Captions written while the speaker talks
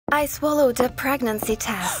I swallowed a pregnancy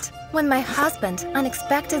test when my husband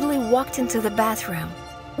unexpectedly walked into the bathroom.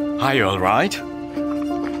 Are you all right?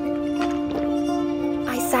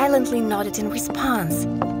 I silently nodded in response.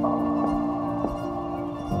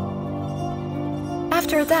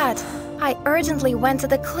 After that, I urgently went to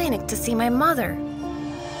the clinic to see my mother,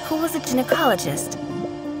 who was a gynecologist.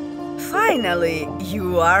 Finally,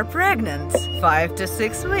 you are pregnant. 5 to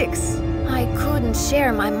 6 weeks. I couldn't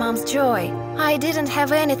share my mom's joy. I didn't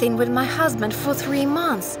have anything with my husband for 3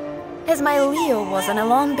 months, as my Leo was on a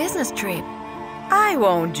long business trip. I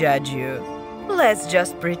won't judge you. Let's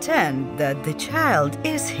just pretend that the child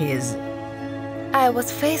is his. I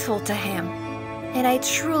was faithful to him, and I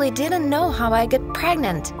truly didn't know how I got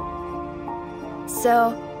pregnant.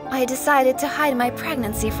 So, I decided to hide my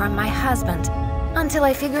pregnancy from my husband until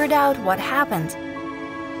I figured out what happened.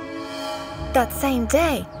 That same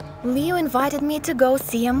day, Leo invited me to go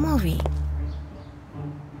see a movie.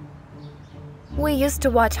 We used to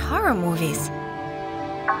watch horror movies.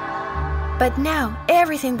 But now,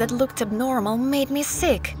 everything that looked abnormal made me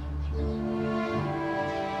sick.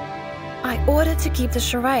 I ordered to keep the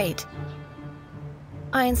charade.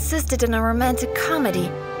 I insisted on a romantic comedy.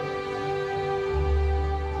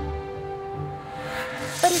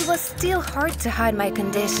 But it was still hard to hide my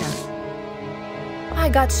condition. I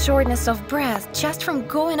got shortness of breath just from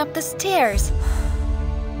going up the stairs.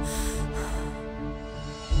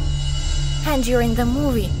 And during the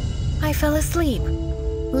movie, I fell asleep.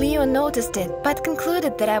 Leo noticed it, but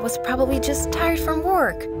concluded that I was probably just tired from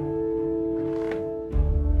work.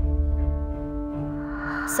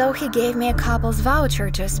 So he gave me a couple's voucher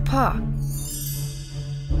to a spa.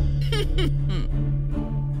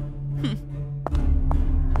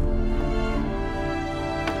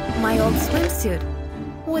 My old swimsuit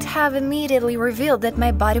would have immediately revealed that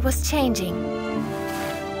my body was changing.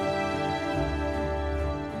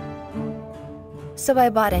 So I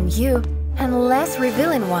bought a new and less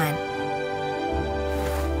revealing one.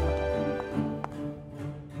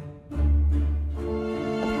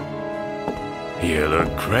 You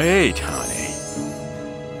look great, honey.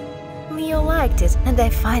 Leo liked it, and I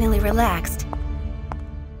finally relaxed.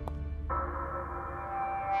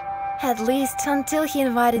 At least until he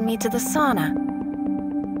invited me to the sauna,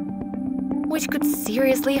 which could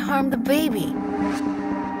seriously harm the baby.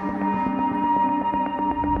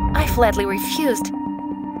 I flatly refused,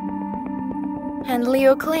 and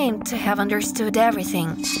Leo claimed to have understood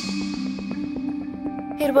everything.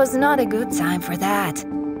 It was not a good time for that,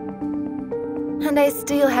 and I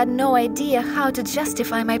still had no idea how to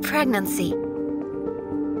justify my pregnancy.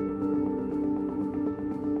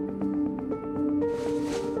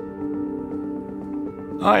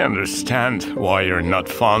 I understand why you're not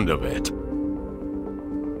fond of it.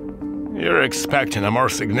 You're expecting a more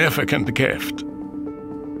significant gift.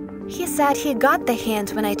 He said he got the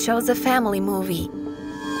hint when I chose a family movie.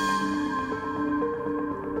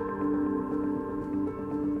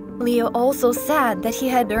 Leo also said that he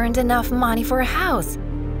had earned enough money for a house,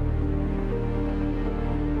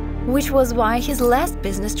 which was why his last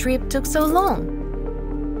business trip took so long.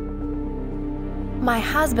 My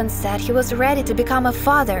husband said he was ready to become a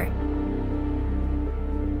father,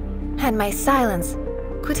 and my silence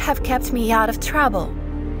could have kept me out of trouble.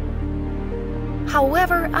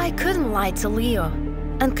 However, I couldn't lie to Leo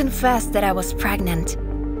and confess that I was pregnant,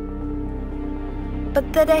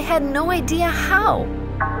 but that I had no idea how.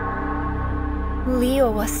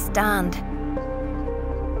 Leo was stunned.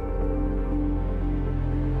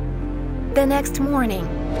 The next morning,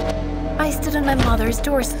 I stood on my mother's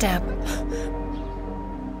doorstep,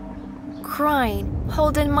 crying,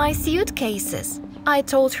 holding my suitcases. I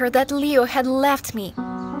told her that Leo had left me,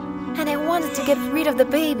 and I wanted to get rid of the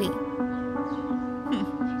baby.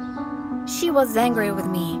 She was angry with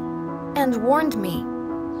me and warned me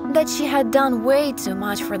that she had done way too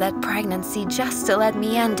much for that pregnancy just to let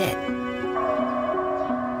me end it.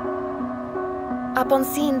 Upon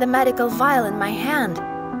seeing the medical vial in my hand,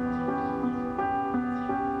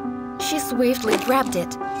 she swiftly grabbed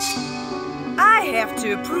it. I have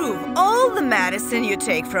to approve all the medicine you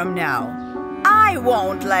take from now. I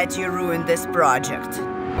won't let you ruin this project.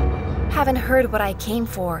 Having heard what I came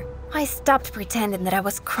for, I stopped pretending that I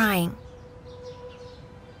was crying.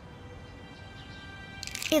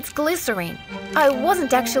 It's glycerin. I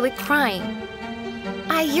wasn't actually crying.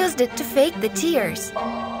 I used it to fake the tears.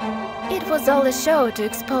 It was all a show to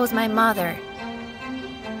expose my mother.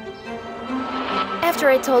 After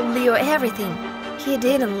I told Leo everything, he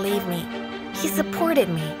didn't leave me. He supported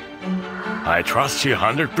me. I trust you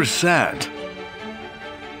 100%.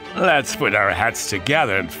 Let's put our heads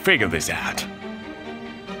together and figure this out.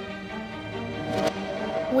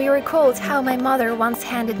 we recalled how my mother once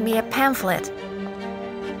handed me a pamphlet.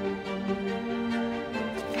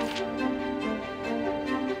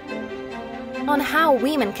 On how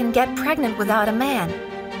women can get pregnant without a man.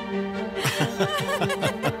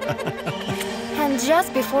 And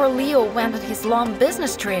just before Leo went on his long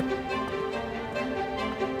business trip,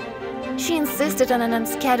 she insisted on an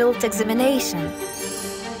unscheduled examination.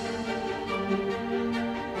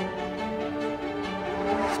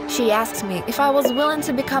 She asked me if I was willing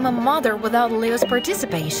to become a mother without Leo's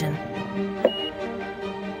participation.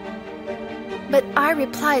 But I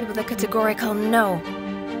replied with a categorical no.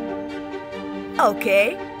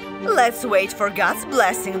 Okay, let's wait for God's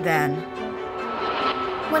blessing then.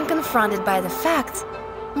 When confronted by the fact,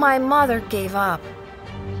 my mother gave up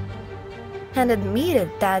and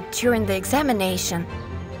admitted that during the examination,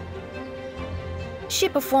 she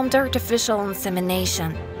performed artificial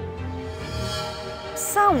insemination.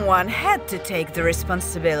 Someone had to take the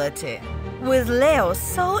responsibility. With Leo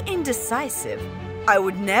so indecisive, I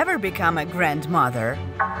would never become a grandmother.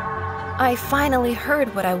 I finally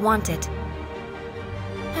heard what I wanted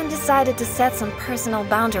and decided to set some personal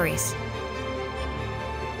boundaries.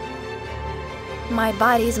 My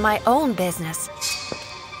body is my own business.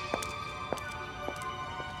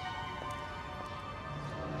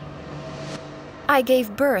 I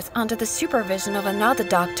gave birth under the supervision of another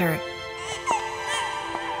doctor.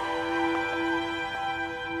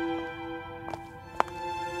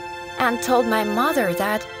 And told my mother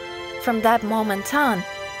that, from that moment on,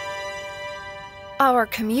 our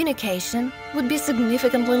communication would be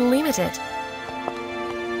significantly limited.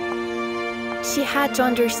 She had to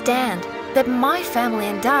understand that my family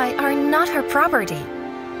and I are not her property.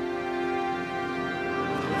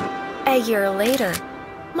 A year later,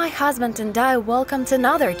 my husband and I welcomed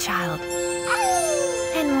another child.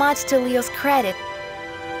 And much to Leo's credit,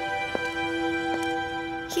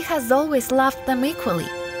 he has always loved them equally.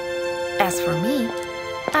 As for me,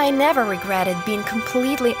 I never regretted being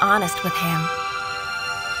completely honest with him.